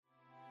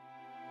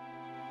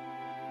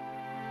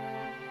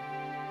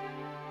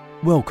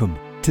Welcome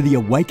to the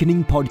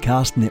Awakening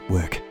Podcast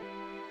Network.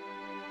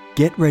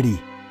 Get ready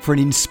for an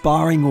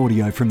inspiring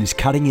audio from this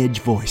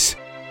cutting-edge voice.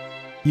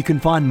 You can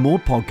find more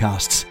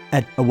podcasts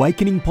at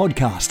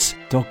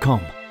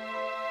awakeningpodcasts.com.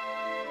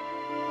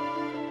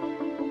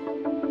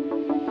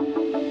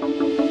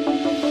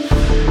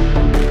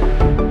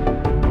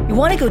 You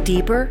want to go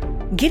deeper?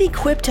 Get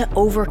equipped to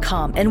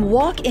overcome and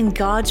walk in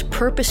God's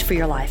purpose for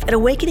your life at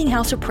Awakening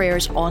House of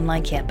Prayer's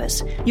online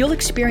campus. You'll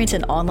experience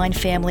an online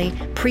family,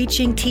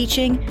 preaching,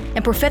 teaching,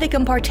 and prophetic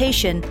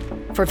impartation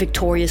for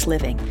victorious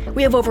living.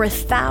 We have over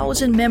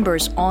 1,000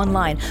 members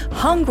online,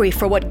 hungry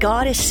for what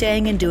God is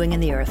saying and doing in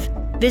the earth.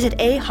 Visit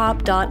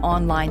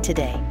ahop.online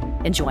today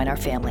and join our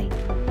family.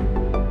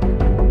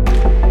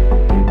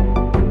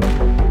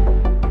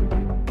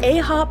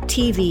 AHOP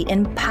TV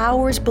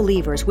empowers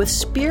believers with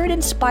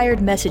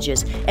Spirit-inspired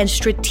messages and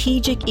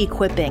strategic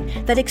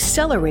equipping that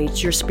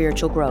accelerates your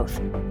spiritual growth.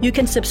 You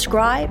can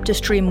subscribe to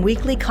stream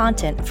weekly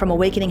content from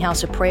Awakening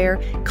House of Prayer,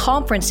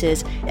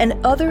 conferences, and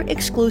other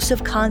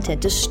exclusive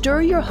content to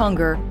stir your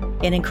hunger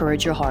and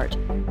encourage your heart.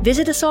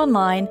 Visit us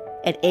online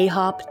at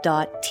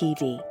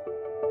ahop.tv.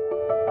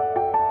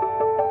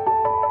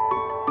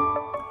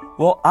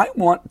 Well, I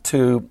want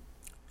to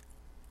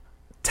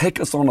take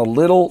us on a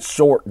little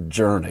short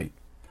journey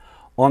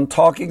on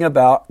talking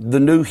about the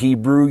new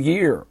Hebrew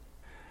year.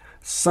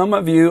 Some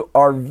of you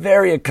are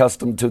very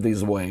accustomed to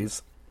these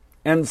ways,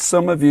 and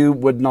some of you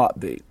would not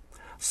be.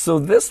 So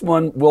this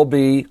one will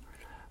be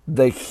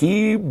the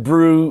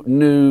Hebrew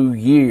New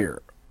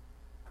Year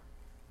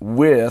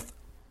with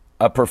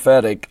a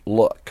prophetic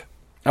look.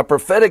 A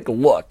prophetic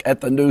look at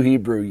the new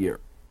Hebrew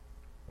year.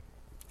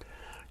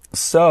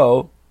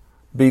 So,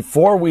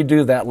 before we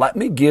do that, let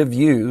me give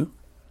you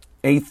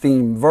a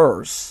theme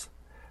verse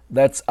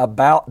that's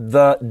about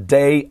the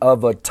Day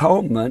of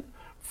Atonement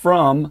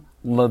from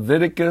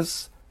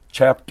Leviticus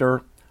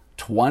chapter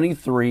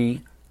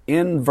 23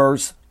 in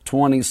verse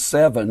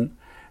 27.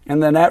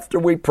 And then after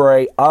we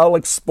pray, I'll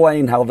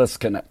explain how this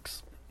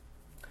connects.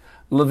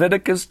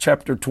 Leviticus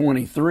chapter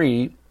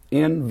 23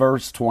 in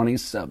verse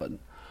 27.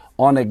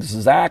 On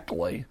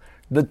exactly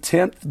the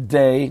 10th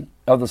day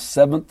of the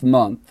 7th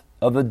month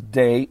of the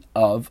Day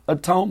of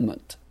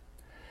Atonement,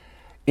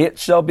 it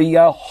shall be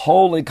a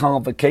holy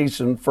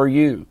convocation for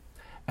you,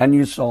 and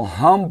you shall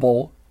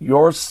humble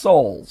your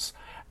souls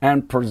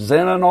and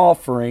present an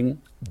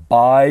offering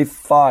by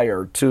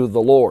fire to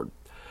the Lord.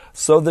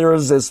 So there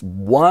is this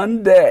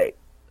one day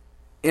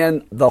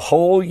in the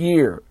whole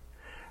year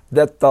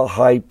that the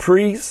high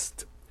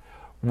priest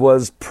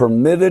was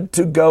permitted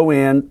to go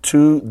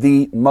into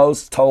the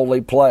most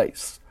holy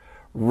place,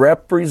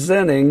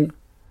 representing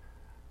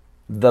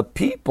the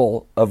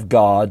people of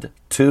God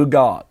to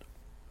God.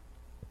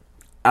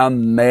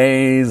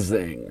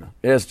 Amazing.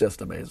 It's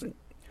just amazing.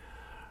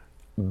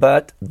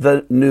 But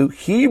the new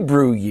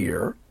Hebrew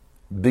year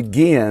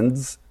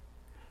begins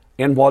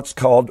in what's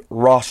called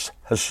Rosh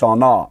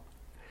Hashanah.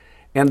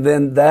 And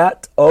then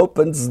that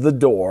opens the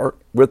door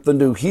with the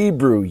new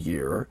Hebrew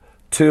year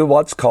to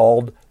what's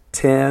called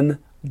 10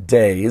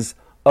 days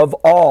of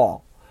awe.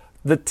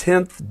 The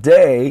 10th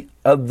day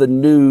of the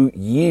new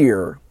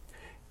year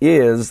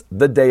is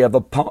the Day of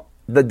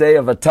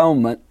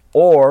Atonement,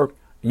 or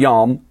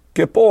Yom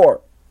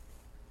Kippur.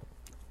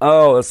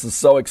 Oh, this is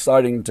so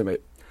exciting to me.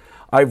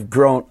 I've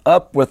grown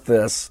up with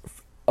this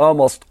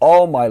almost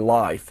all my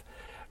life,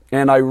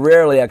 and I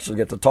rarely actually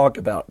get to talk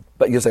about it.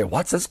 But you say,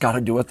 what's this got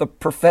to do with the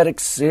prophetic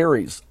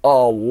series? A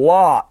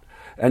lot.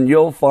 And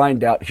you'll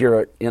find out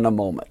here in a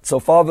moment. So,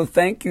 Father,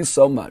 thank you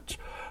so much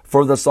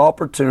for this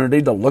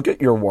opportunity to look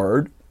at your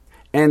word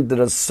and to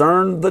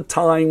discern the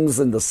times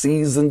and the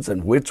seasons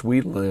in which we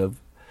live.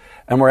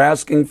 And we're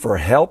asking for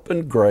help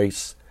and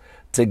grace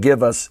to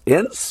give us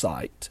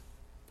insight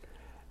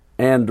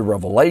and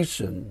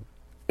revelation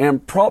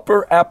and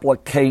proper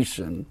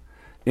application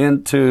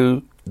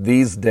into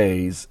these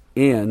days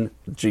in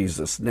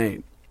Jesus'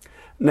 name.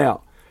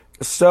 Now,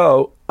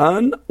 so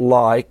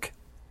unlike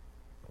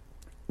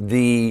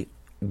the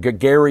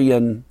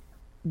Gregorian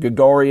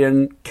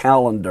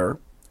calendar,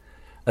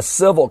 a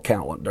civil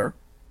calendar,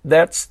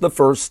 that's the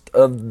first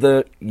of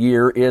the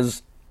year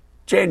is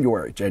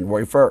January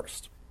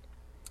 1st.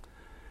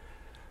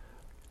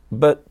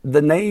 But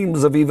the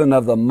names of even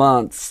of the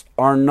months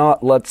are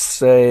not, let's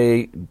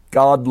say,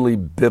 godly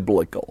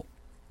biblical.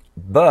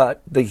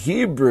 But the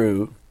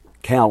Hebrew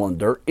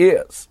calendar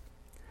is.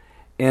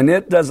 And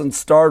it doesn't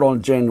start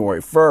on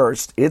January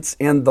 1st. It's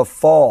in the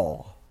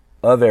fall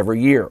of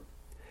every year.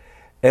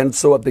 And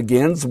so it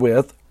begins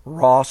with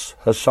Rosh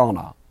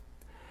Hashanah.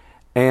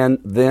 And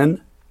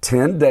then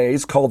 10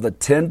 days, called the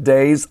 10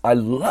 days. I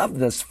love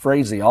this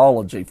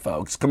phraseology,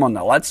 folks. Come on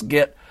now, let's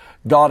get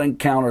God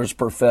Encounters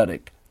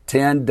prophetic.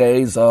 10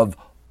 days of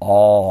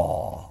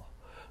awe.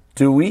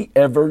 Do we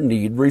ever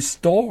need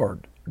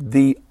restored?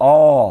 The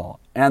awe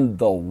and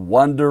the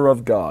wonder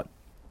of God.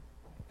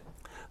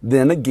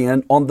 Then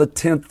again, on the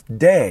 10th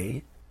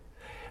day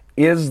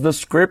is the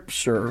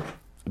scripture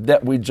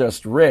that we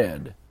just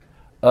read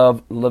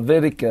of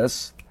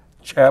Leviticus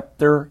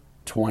chapter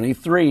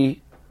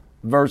 23,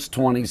 verse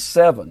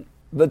 27.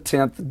 The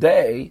 10th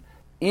day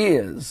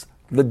is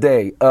the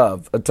Day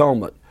of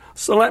Atonement.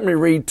 So let me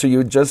read to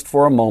you just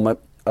for a moment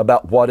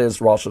about what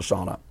is Rosh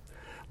Hashanah.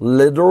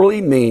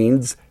 Literally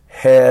means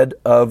head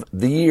of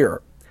the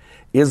year,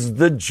 is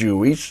the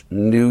Jewish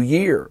New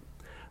Year.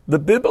 The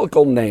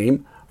biblical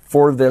name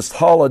for this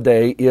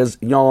holiday is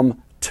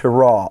Yom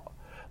Teruah,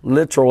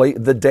 literally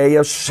the day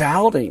of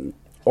shouting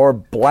or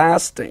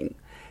blasting.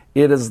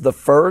 It is the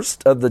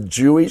first of the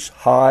Jewish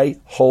high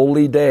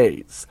holy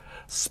days,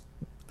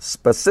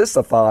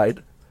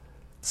 specified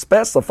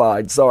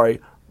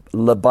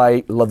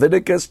by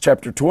Leviticus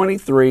chapter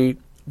 23,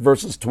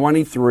 verses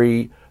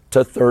 23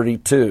 to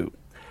 32,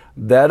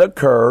 that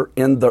occur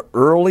in the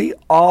early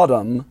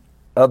autumn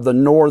of the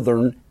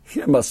northern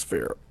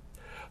hemisphere.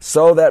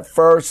 So that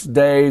first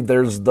day,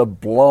 there's the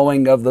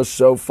blowing of the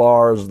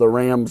shofars, the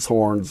ram's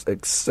horns,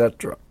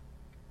 etc.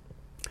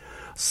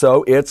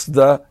 So it's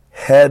the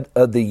head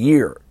of the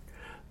year,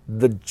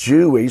 the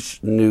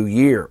Jewish New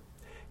Year.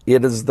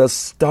 It is the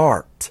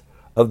start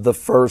of the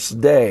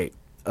first day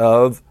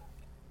of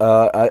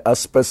a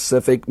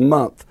specific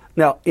month.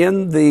 Now,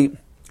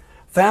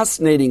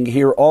 fascinating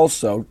here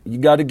also, you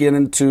got to get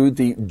into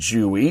the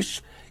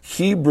Jewish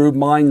Hebrew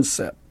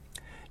mindset,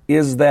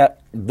 is that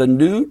the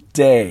new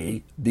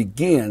day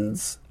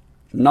begins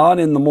not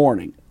in the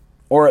morning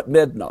or at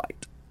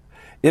midnight.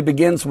 It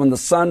begins when the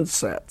sun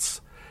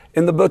sets.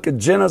 In the book of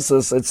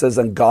Genesis, it says,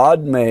 and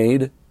God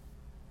made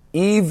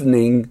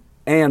evening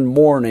and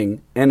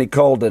morning, and he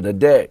called it a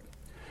day.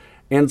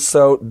 And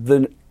so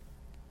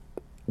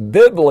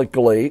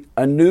biblically,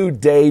 a new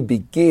day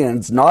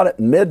begins not at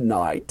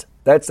midnight.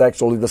 That's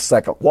actually the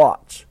second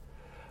watch,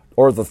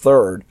 or the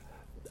third.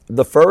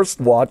 The first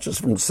watch is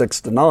from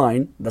 6 to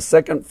 9, the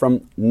second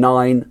from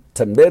 9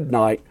 to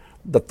midnight,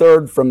 the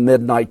third from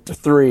midnight to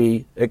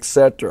 3,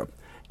 etc.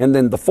 And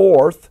then the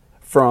fourth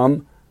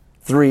from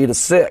 3 to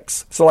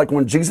 6. So like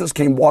when Jesus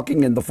came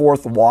walking in the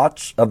fourth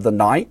watch of the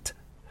night,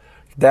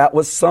 that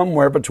was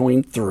somewhere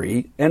between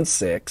 3 and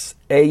 6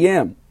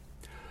 a.m.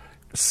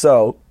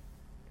 So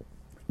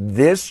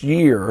this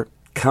year,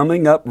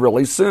 coming up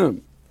really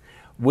soon,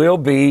 will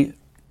be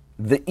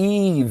the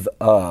eve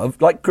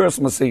of, like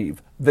Christmas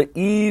Eve, the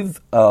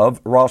eve of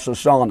Rosh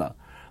Hashanah.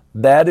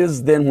 That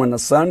is then when the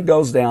sun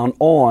goes down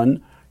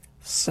on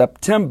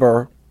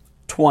September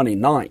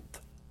 29th.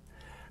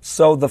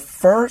 So the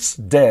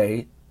first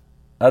day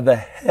of the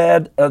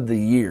head of the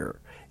year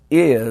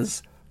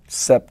is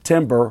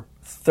September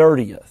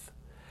 30th.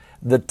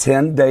 The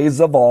 10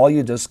 days of all,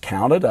 you just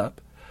count it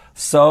up.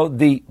 So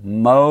the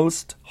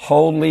most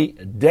holy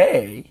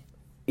day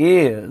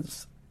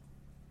is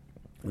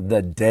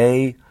the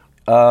Day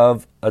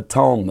of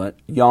Atonement,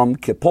 Yom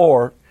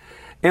Kippur,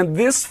 and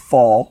this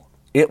fall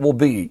it will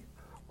be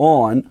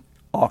on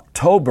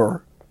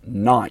October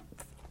 9th.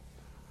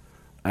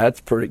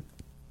 That's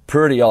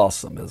pretty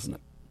awesome, isn't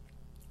it?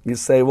 You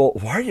say, well,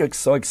 why are you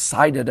so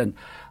excited? And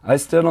I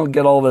still don't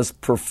get all this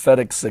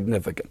prophetic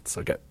significance.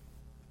 Okay.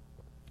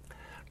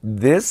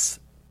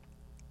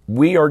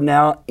 We are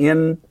now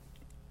ending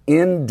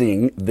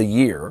the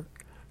year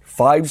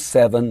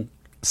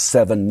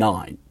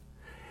 5779.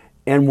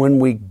 And when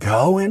we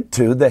go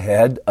into the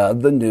head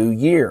of the new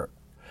year,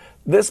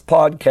 this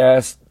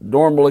podcast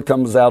normally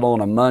comes out on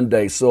a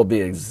Monday, so it'll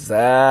be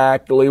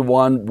exactly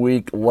 1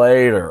 week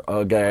later,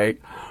 okay,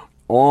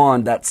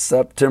 on that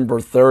September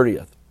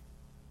 30th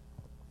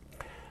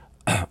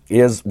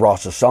is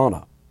Rosh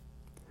Hashanah.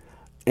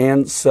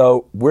 And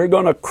so we're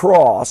going to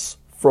cross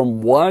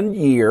from 1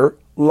 year,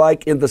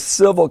 like in the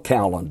civil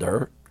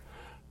calendar,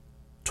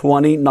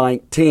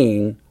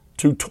 2019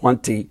 to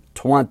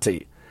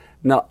 2020.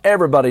 Now,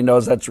 everybody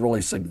knows that's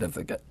really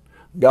significant.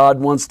 God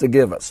wants to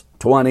give us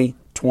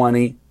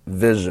 2020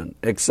 vision,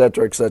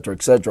 etc., etc.,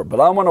 etc.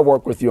 But I want to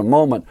work with you a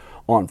moment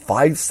on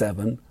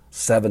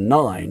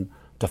 5779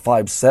 to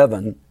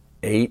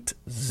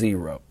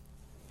 5780.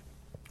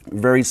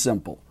 Very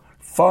simple.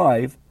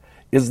 5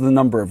 is the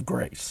number of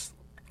grace.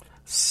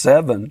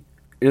 7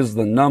 is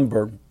the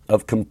number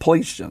of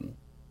completion.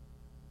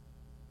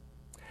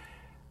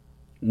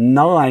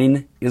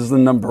 9 is the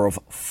number of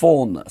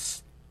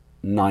fullness.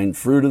 9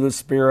 fruit of the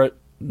Spirit,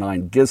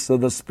 9 gifts of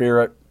the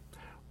Spirit.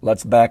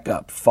 Let's back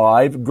up.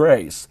 5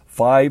 grace,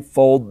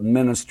 5-fold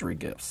ministry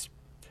gifts.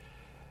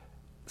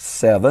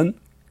 7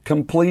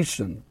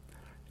 completion.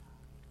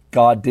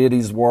 God did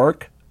his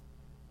work,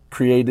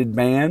 created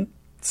man,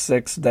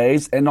 6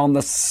 days, and on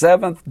the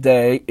 7th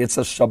day, it's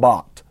a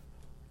Shabbat.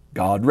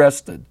 God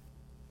rested.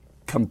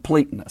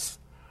 Completeness.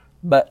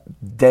 But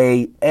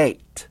day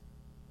 8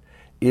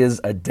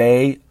 is a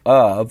day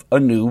of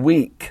a new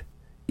week.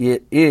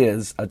 It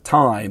is a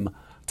time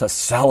to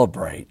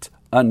celebrate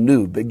a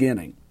new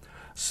beginning.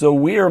 So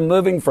we are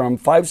moving from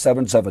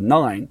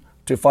 5779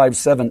 to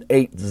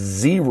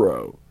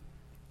 5780.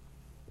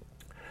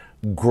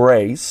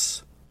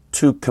 Grace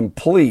to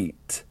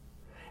complete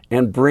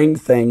and bring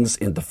things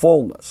into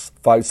fullness,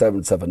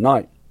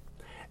 5779.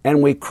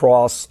 And we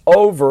cross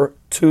over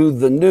to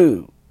the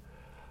new.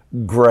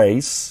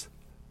 Grace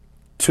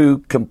to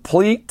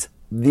complete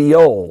the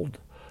old,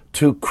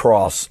 to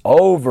cross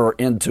over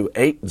into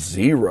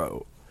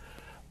 8-0,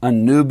 a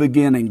new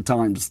beginning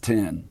times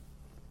 10.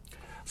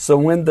 So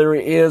when there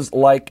is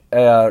like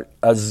a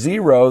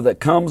 0 that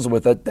comes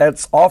with it,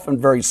 that's often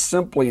very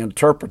simply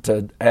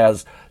interpreted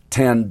as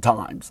 10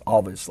 times,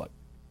 obviously.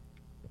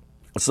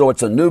 So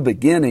it's a new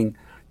beginning,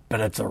 but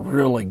it's a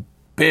really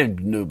big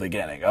new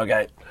beginning,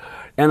 okay?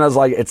 And I was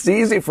like, it's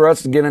easy for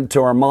us to get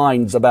into our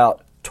minds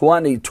about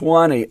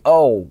 2020,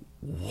 oh,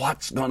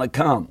 what's going to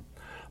come?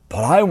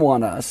 But I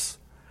want us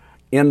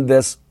in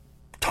this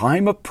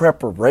time of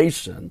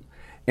preparation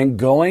and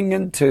going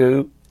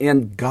into,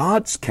 in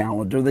God's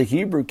calendar, the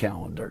Hebrew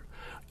calendar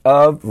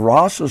of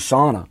Rosh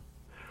Hashanah,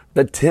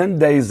 the 10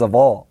 days of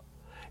awe.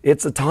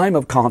 It's a time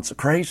of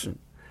consecration.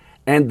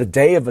 And the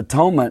Day of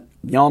Atonement,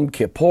 Yom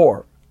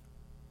Kippur,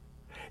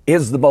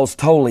 is the most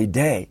holy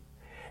day.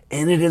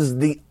 And it is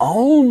the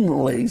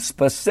only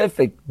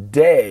specific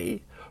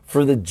day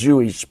for the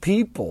Jewish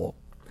people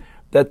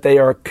that they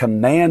are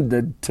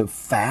commanded to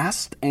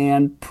fast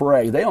and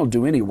pray. They don't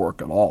do any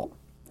work at all.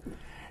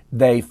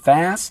 They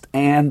fast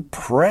and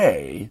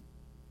pray.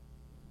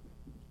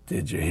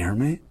 Did you hear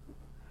me?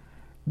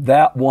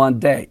 That one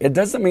day. It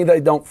doesn't mean they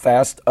don't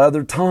fast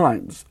other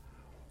times.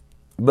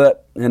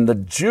 But in the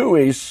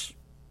Jewish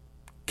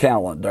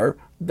calendar,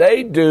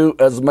 they do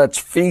as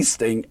much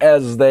feasting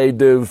as they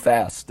do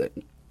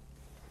fasting.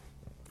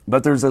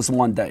 But there's this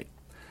one day.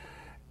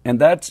 And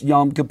that's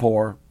Yom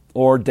Kippur,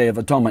 or Day of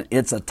Atonement.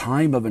 It's a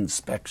time of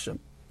inspection.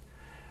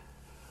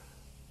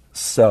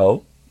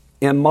 So,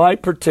 in my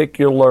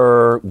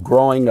particular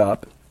growing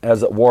up,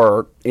 as it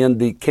were, in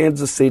the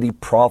Kansas City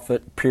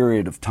prophet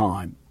period of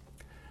time,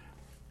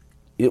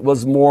 it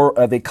was more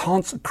of a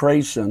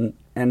consecration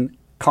and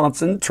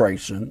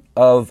concentration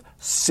of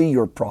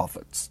seer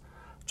prophets.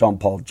 John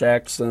Paul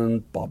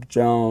Jackson, Bob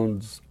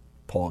Jones,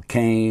 Paul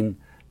Cain,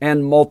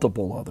 and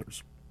multiple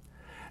others.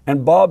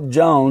 And Bob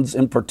Jones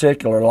in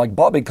particular, like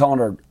Bobby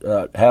Conner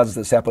has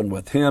this happen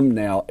with him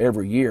now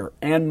every year,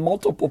 and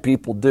multiple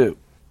people do,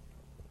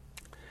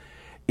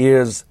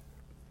 and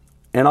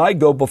I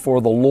go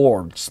before the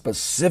Lord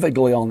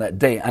specifically on that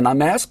day, and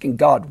I'm asking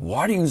God,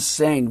 what are you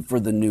saying for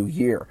the new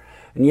year?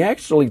 And you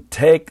actually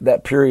take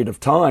that period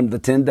of time, the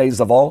 10 days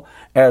of awe,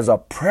 as a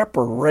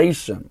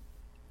preparation.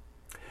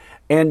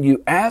 And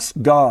you ask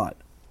God,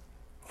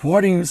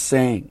 what are you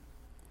saying?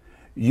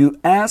 You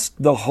ask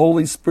the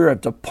Holy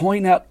Spirit to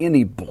point out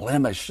any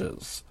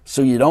blemishes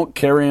so you don't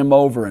carry them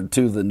over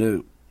into the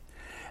new.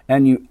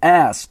 And you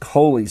ask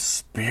Holy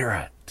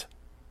Spirit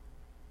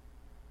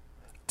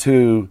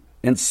to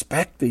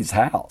inspect these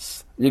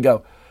houses. You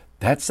go,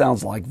 that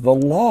sounds like the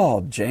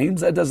law, James.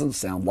 That doesn't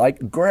sound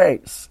like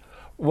grace.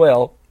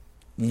 Well,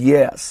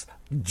 yes,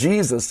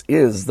 Jesus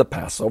is the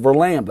Passover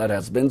lamb that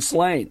has been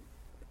slain.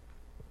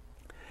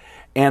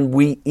 And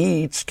we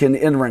each can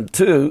enter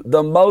into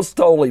the most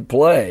holy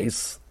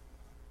place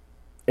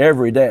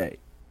every day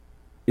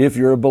if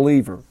you're a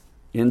believer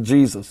in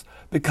Jesus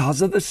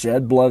because of the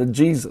shed blood of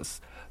Jesus.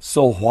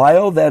 So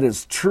while that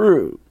is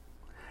true,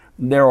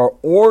 there are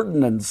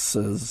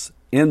ordinances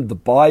in the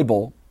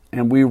Bible,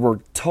 and we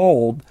were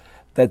told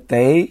that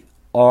they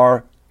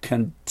are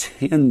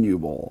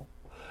continual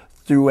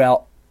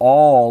throughout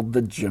all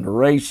the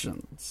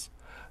generations.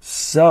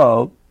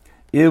 So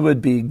it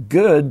would be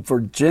good for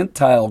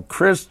Gentile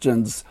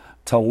Christians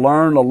to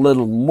learn a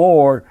little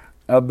more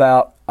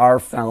about our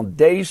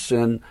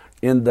foundation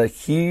in the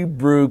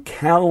Hebrew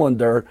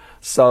calendar.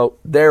 So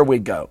there we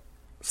go.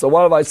 So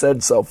what have I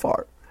said so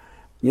far?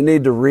 You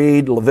need to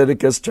read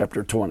Leviticus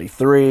chapter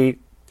 23.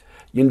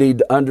 You need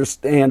to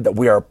understand that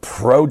we are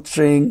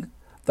approaching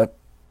the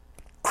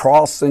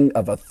crossing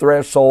of a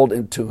threshold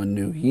into a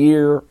new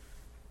year.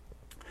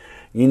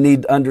 You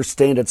need to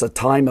understand it's a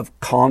time of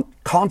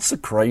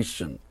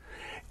consecration.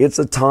 It's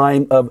a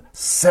time of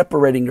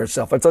separating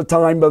yourself. It's a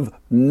time of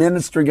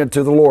ministering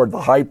unto the Lord.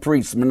 The high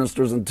priest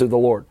ministers unto the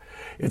Lord.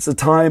 It's a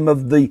time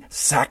of the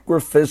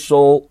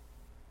sacrificial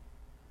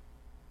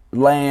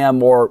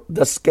lamb or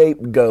the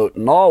scapegoat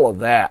and all of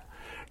that.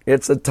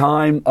 It's a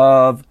time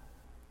of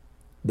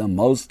the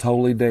most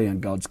holy day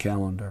in God's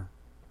calendar.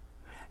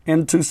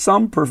 And to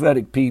some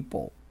prophetic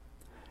people,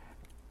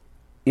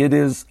 it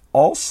is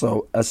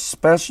also a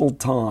special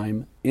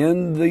time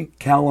in the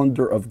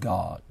calendar of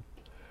God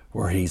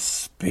where He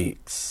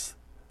speaks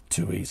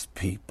to His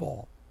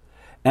people.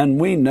 And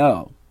we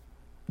know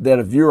that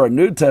if you're a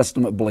New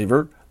Testament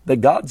believer,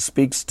 that God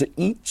speaks to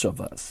each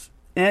of us.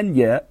 And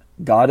yet,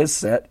 God is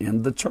set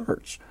in the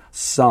church.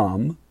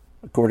 Some,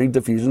 according to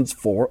Ephesians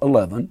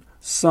 4:11,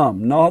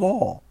 some, not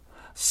all.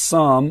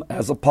 Some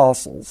as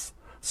apostles,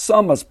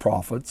 some as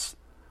prophets,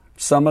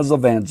 some as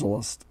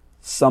evangelists,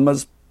 some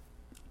as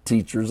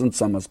teachers, and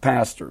some as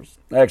pastors.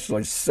 I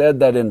actually said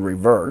that in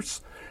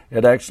reverse.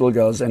 It actually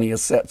goes, and He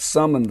has set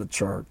some in the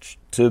church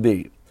to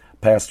be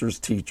pastors,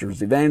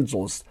 teachers,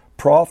 evangelists,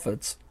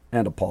 prophets,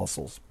 and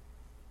apostles.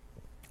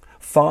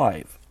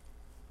 5.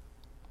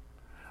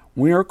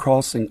 We are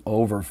crossing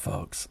over,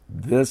 folks,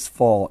 this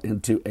fall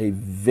into a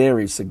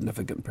very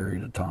significant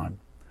period of time.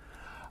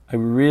 I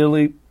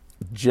really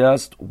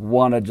just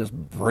want to just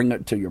bring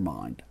it to your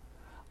mind.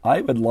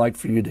 I would like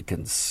for you to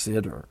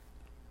consider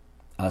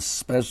a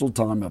special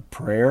time of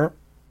prayer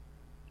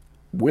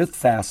with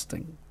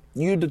fasting.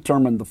 You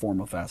determine the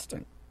form of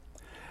fasting.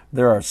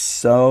 There are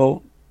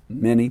so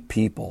many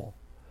people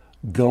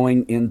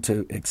going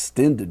into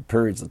extended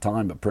periods of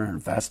time of prayer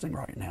and fasting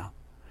right now.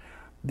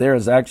 There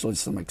is actually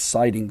some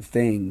exciting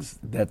things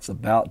that's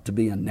about to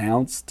be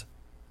announced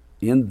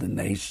in the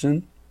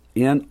nation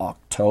in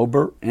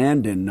October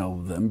and in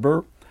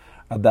November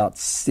about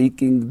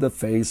seeking the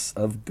face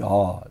of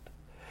God.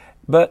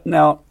 But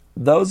now,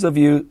 those of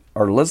you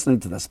who are listening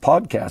to this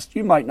podcast,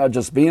 you might not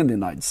just be in the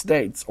United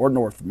States or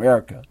North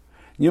America.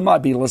 You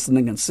might be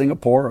listening in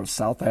Singapore or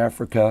South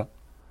Africa,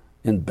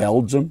 in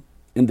Belgium,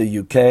 in the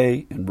UK,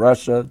 in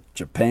Russia,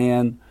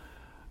 Japan,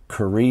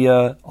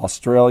 Korea,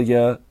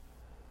 Australia,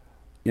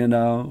 in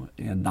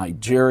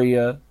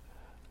Nigeria,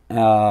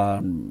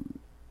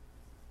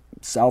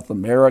 South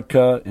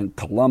America, in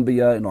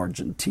Colombia, in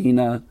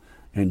Argentina,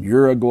 in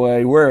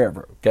Uruguay,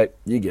 wherever. Okay,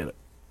 you get it.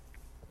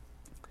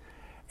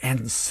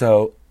 And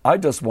so I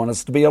just want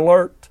us to be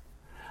alert.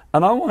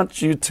 And I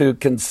want you to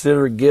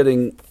consider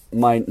getting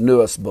my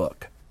newest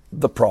book,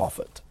 The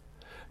Prophet,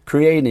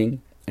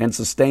 Creating and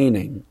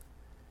Sustaining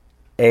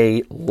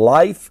a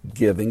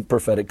Life-Giving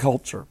Prophetic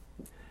Culture.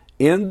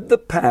 In the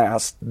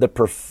past, the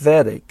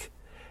prophetic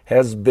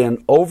has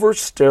been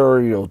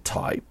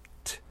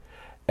over-stereotyped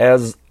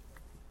as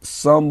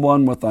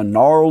someone with a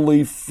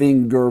gnarly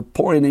finger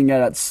pointing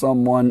at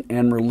someone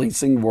and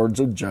releasing words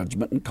of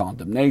judgment and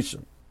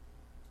condemnation.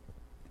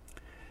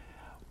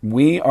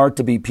 We are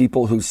to be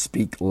people who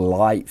speak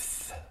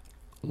life.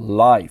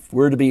 Life.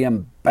 We're to be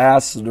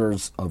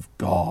ambassadors of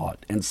God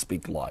and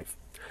speak life.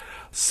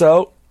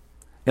 So,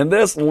 in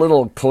this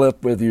little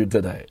clip with you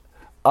today,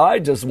 I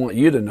just want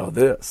you to know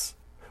this.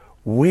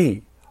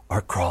 We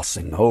are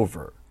crossing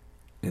over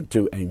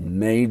into a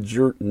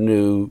major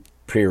new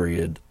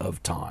period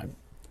of time.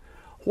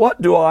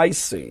 What do I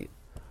see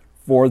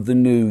for the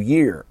new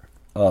year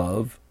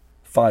of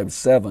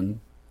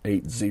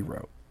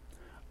 5780?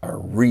 A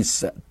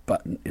reset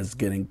button is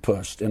getting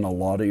pushed in a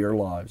lot of your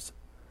lives.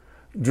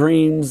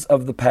 Dreams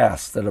of the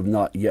past that have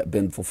not yet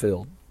been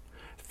fulfilled.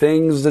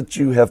 Things that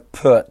you have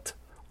put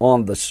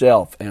on the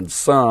shelf and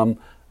some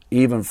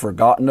even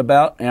forgotten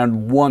about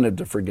and wanted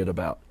to forget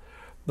about.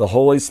 The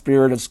Holy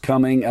Spirit is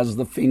coming as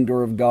the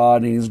finger of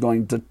God, and He's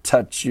going to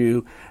touch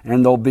you,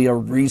 and there'll be a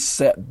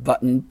reset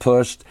button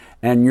pushed,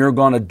 and you're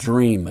going to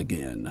dream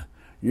again.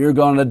 You're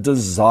going to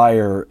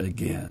desire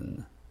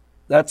again.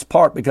 That's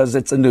part because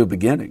it's a new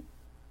beginning.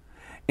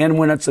 And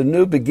when it's a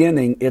new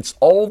beginning, its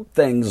old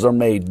things are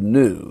made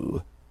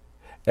new,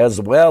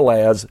 as well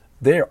as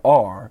there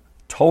are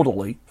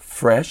totally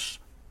fresh,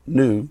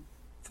 new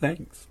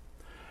things.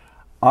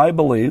 I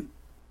believe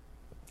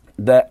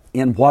that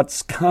in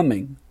what's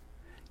coming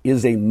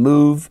is a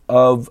move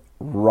of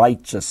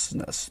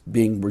righteousness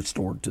being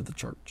restored to the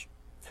church.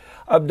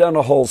 I've done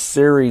a whole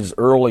series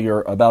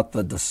earlier about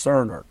the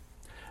discerner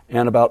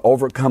and about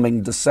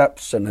overcoming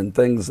deception and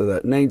things of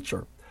that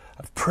nature.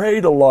 I've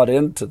prayed a lot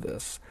into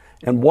this.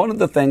 And one of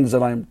the things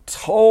that I'm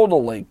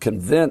totally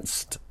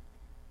convinced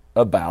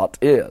about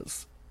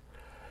is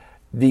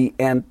the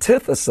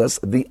antithesis,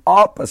 the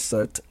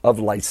opposite of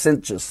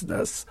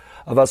licentiousness,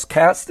 of us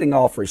casting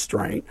off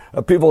restraint,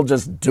 of people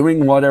just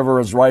doing whatever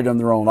is right in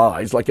their own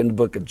eyes, like in the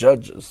book of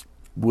Judges,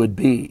 would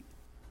be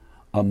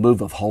a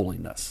move of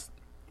holiness.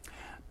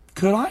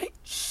 Could I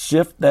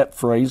shift that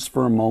phrase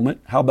for a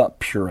moment? How about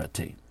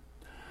purity?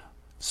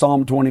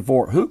 Psalm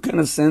 24, who can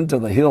ascend to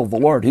the hill of the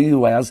Lord? He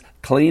who has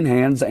clean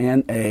hands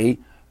and a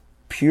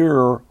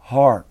pure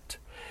heart.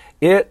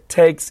 It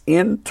takes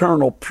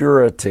internal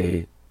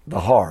purity,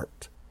 the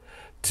heart,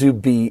 to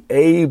be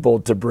able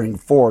to bring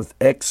forth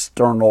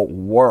external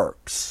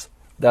works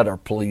that are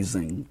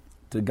pleasing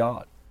to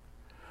God.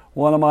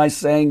 What am I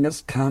saying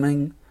is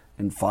coming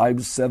in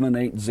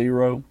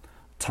 5780?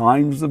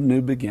 Times of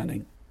new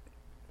beginning.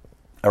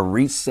 A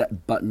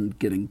reset button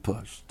getting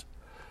pushed.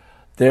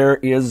 There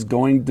is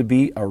going to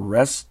be a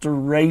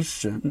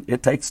restoration,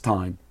 it takes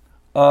time,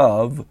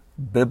 of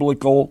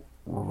biblical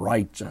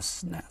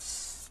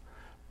righteousness,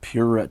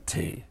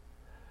 purity,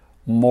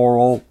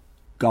 moral,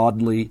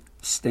 godly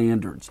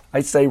standards. I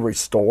say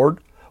restored.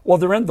 Well,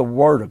 they're in the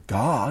Word of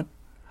God.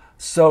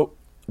 So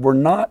we're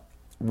not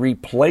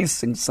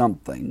replacing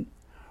something.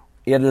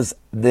 It is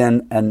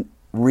then a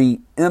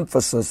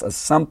re-emphasis of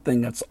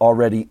something that's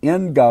already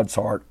in God's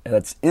heart,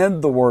 that's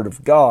in the Word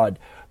of God,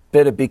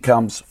 but it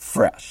becomes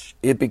fresh.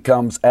 It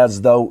becomes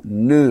as though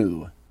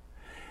new.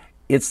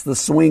 It's the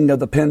swing of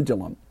the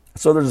pendulum.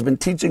 So there's been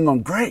teaching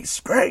on grace,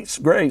 grace,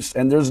 grace,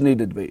 and there's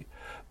needed to be.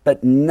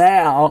 But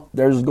now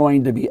there's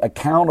going to be a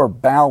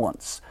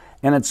counterbalance,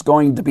 and it's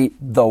going to be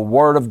the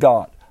Word of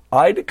God.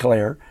 I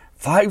declare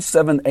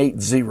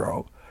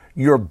 5780,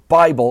 your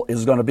Bible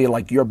is going to be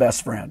like your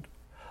best friend.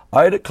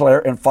 I declare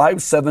in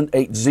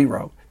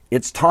 5780,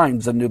 it's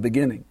times a new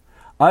beginning.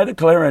 I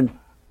declare in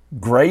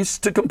grace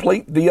to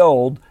complete the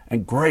old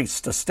and grace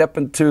to step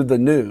into the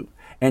new,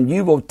 and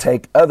you will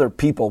take other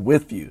people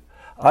with you.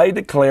 I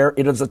declare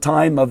it is a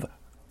time of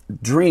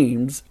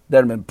dreams that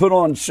have been put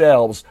on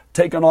shelves,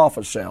 taken off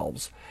of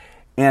shelves,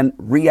 and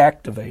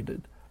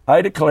reactivated.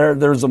 I declare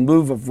there's a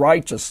move of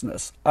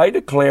righteousness. I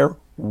declare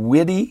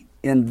witty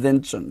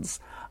inventions.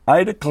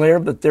 I declare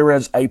that there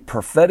is a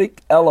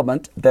prophetic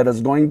element that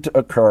is going to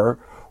occur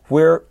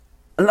where,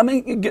 let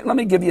me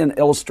give you an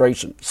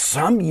illustration.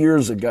 Some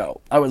years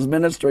ago, I was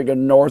ministering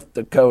in North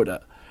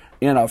Dakota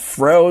in a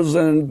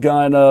frozen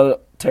kind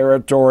of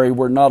territory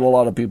where not a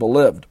lot of people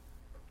lived.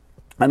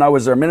 And I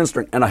was there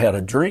ministering, and I had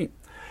a dream.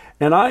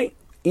 And I,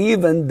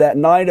 even that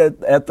night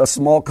at the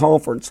small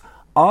conference,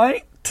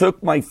 I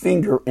took my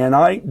finger and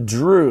I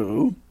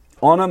drew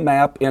on a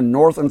map in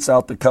North and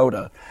South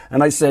Dakota.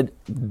 And I said,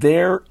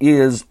 there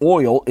is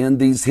oil in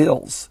these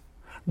hills.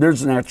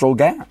 There's natural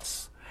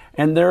gas.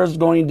 And there's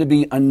going to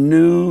be a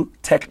new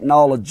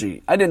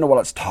technology. I didn't know what I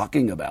was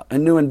talking about, a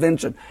new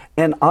invention.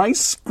 And I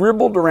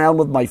scribbled around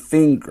with my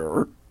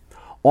finger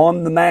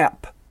on the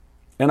map.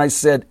 And I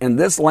said, and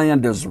this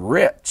land is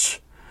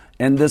rich.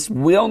 And this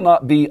will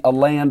not be a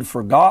land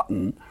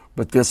forgotten,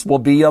 but this will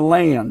be a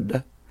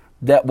land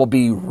that will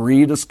be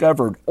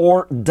rediscovered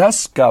or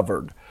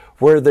discovered,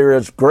 where there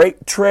is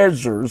great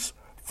treasures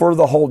for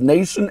the whole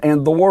nation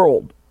and the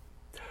world.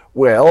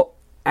 Well,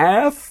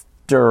 and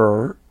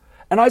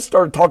I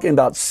started talking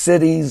about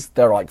cities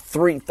that are like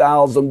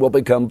 3,000 will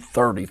become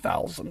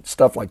 30,000,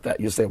 stuff like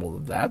that. You say, well,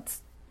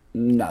 that's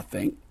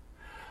nothing.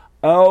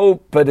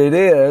 Oh, but it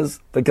is,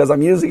 because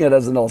I'm using it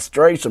as an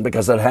illustration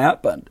because it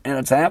happened, and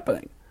it's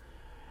happening.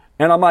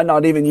 And I might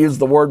not even use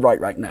the word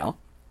right now,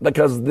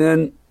 because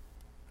then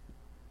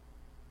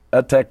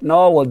a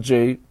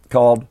technology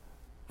called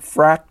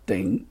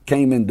fracking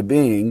came into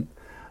being,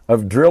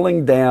 of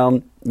drilling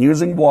down,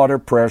 using water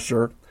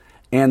pressure,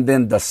 and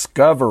then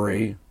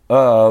discovery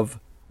of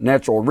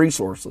natural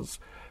resources,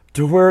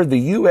 to where the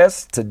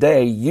U.S.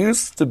 today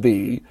used to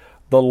be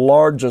the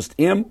largest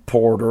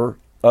importer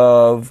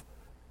of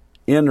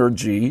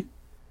energy,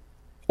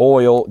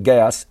 oil,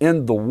 gas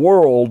in the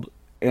world,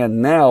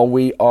 and now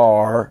we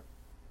are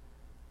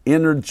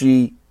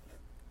energy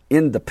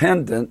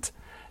independent,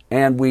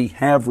 and we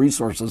have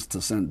resources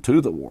to send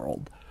to the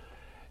world.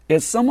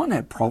 If someone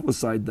had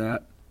prophesied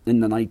that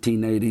in the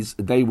 1980s,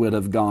 they would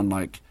have gone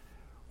like,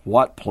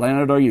 what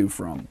planet are you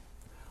from?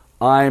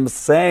 I'm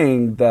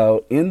saying,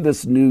 though, in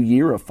this new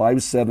year of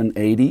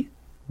 5780,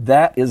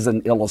 that is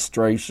an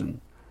illustration.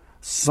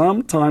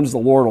 Sometimes the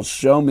Lord will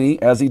show me,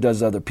 as he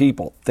does other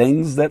people,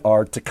 things that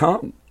are to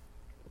come.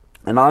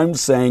 And I'm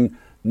saying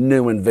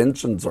new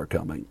inventions are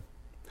coming.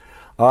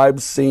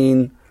 I've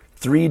seen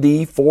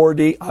 3D,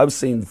 4D, I've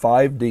seen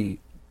 5D.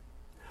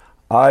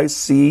 I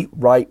see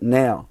right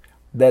now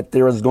that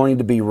there is going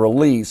to be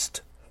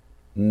released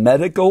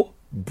medical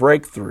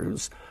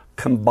breakthroughs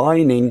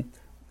combining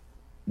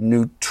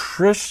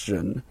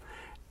nutrition,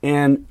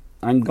 and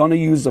I'm going to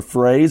use a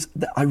phrase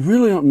that I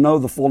really don't know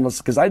the fullness,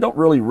 because I don't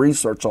really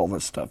research all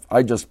this stuff.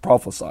 I just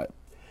prophesy.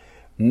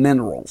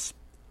 Minerals.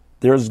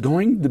 There's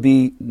going to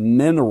be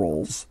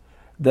minerals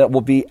that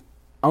will be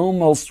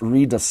almost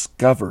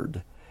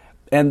rediscovered,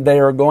 and they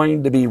are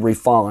going to be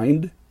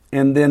refined,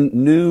 and then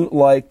new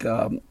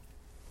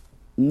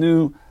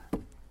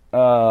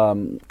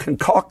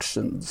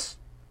concoctions,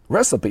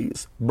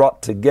 recipes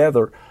brought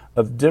together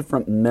of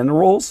different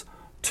minerals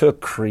to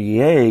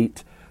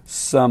create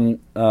some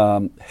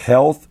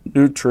health,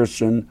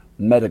 nutrition,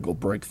 medical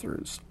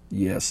breakthroughs.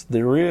 Yes,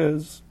 there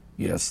is.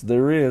 Yes,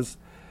 there is.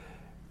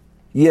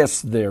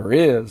 Yes, there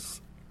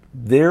is.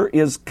 There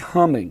is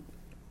coming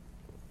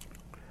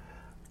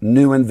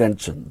new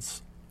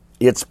inventions.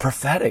 It's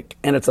prophetic,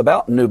 and it's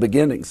about new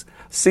beginnings.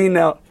 See,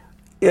 now,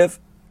 if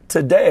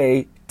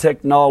today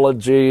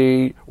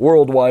technology,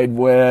 World Wide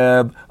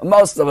Web,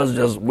 most of us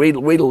just, we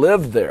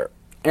live there.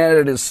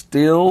 And it's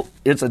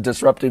a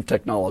disruptive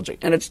technology.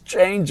 And it's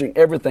changing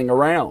everything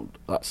around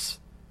us.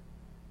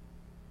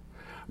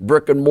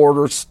 Brick and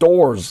mortar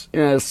stores,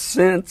 in a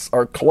sense,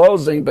 are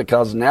closing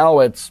because now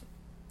it's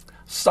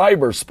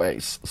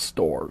cyberspace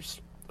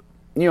stores.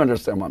 You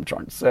understand what I'm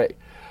trying to say.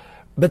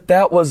 But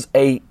that was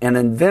an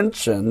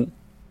invention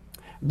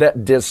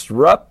that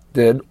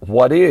disrupted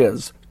what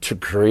is to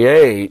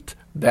create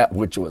that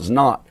which was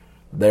not.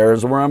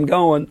 There's where I'm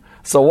going.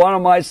 So what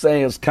am I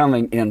saying is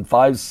coming in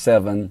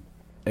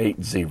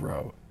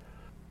 5780?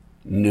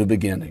 New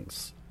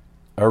beginnings,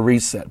 a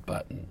reset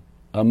button,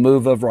 a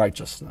move of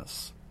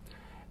righteousness,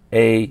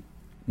 a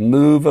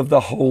move of the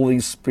Holy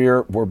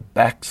Spirit where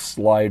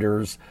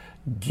backsliders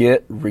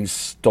get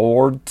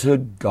restored to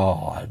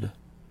God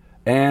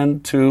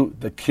and to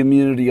the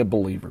community of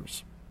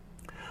believers.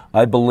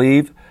 I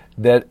believe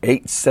that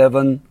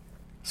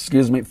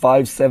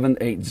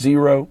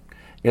 5780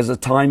 is a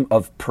time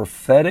of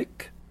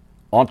prophetic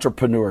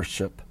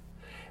entrepreneurship.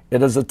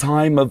 It is a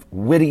time of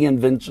witty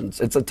inventions.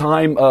 It's a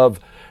time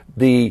of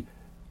I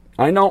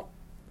don't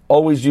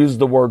always use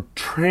the word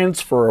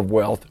transfer of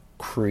wealth,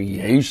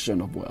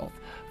 creation of wealth.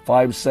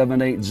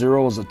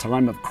 5780 is a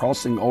time of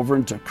crossing over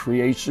into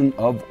creation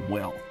of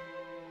wealth.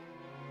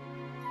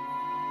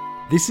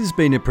 This has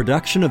been a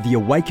production of the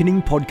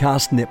Awakening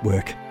Podcast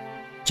Network.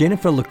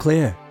 Jennifer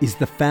Leclerc is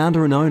the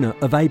founder and owner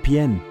of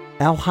APN.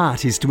 Our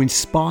heart is to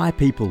inspire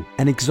people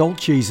and exalt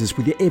Jesus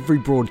with every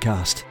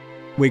broadcast.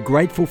 We're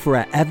grateful for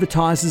our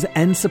advertisers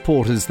and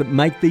supporters that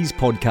make these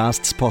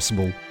podcasts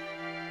possible.